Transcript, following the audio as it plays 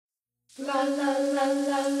The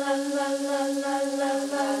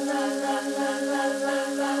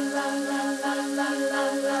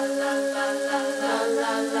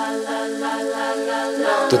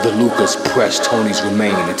DeLucas pressed Tony's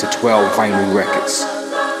remain into 12 vinyl records,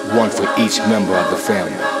 one for each member of the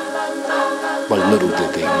family. But little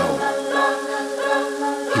did they know,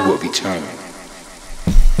 he would return.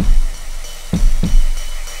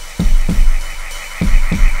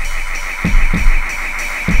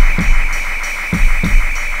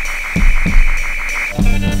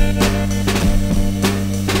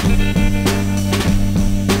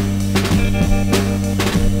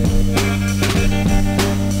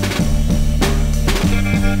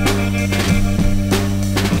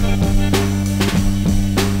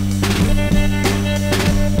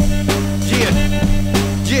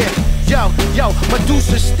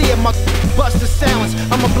 Medusa steer, my buster silence.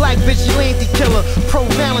 I'm a black vigilante killer. Pro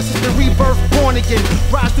balance is the rebirth, born again.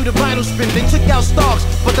 Rise through the vinyl spin. They took out Starks,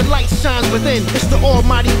 but the light shines within. It's the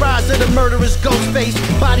almighty rise of the murderous Ghostface.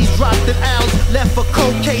 Bodies dropped in owls, left for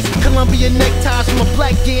cold case. Colombian neckties from a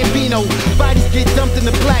black Gambino. Bodies get dumped in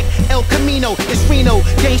the black El Camino. It's Reno.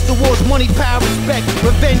 Gangsta wars, money, power, respect.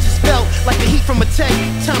 Revenge is felt like the heat from a tech.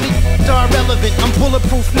 Tommy are irrelevant. I'm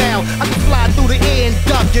bulletproof now. I can fly through the air and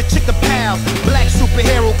duck your chick a pal. Black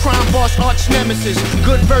superhero, crime boss, arch nemesis.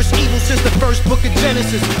 Good versus evil since the first book of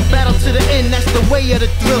Genesis. Battle to the end, that's the way of the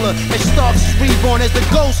thriller. And Starks is reborn as the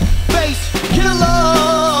Ghostface Killah.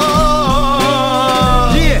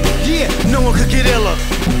 Yeah, no one could get iller.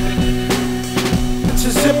 To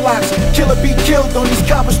Ziplocs, killer be killed on these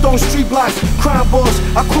cobblestone street blocks. Crime boss,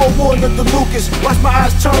 I call war to the Lucas. Watch my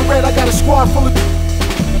eyes turn red, I got a squad full of.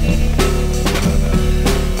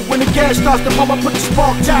 When the gas starts to pump, I put the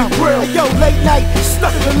spark down grill. Hey, yo, late night,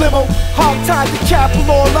 stuck in the limo. Hard tied the cap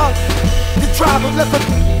all up. The driver left her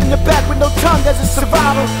in the back with no tongue as a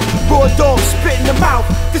survivor. Raw dogs spit in the mouth,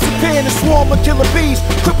 disappear in a swarm of killer bees,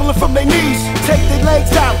 crippling from their knees, take their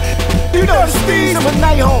legs out. You know the steez, I'm a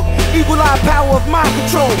night hawk. Eagle eye power of mind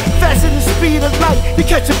control. Faster than the speed of light, you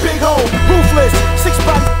catch a big hole. Ruthless, 6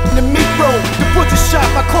 bodies in the meat roll. The butcher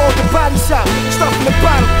shop, I call it the body shop. Start from the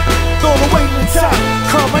bottom, all the way to the top.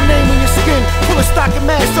 Carve my name on your skin, pull a stocking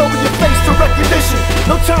mask over your face for recognition.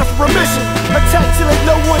 No time for remission, attack till there's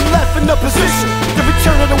no one left in the position. The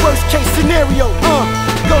return of the worst case scenario.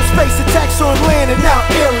 Ghostface attacks on land and now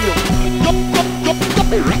aerial.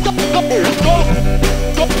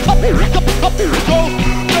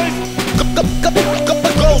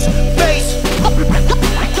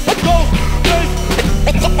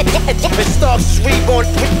 It starts reborn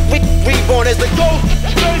as the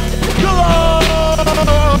Ghostface Killah.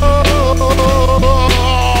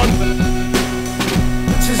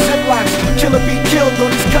 To Ziplocs, killer be killed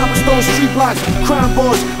on these cobblestone street blocks. Crime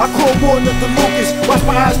boss, I call war to the Lucas. Watch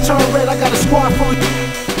my eyes turn red, I got a squad full of.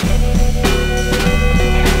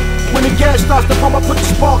 When the gas starts to pump, I put the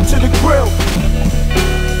spark to the grill.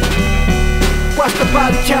 Watch the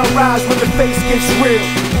body count rise when the face gets real.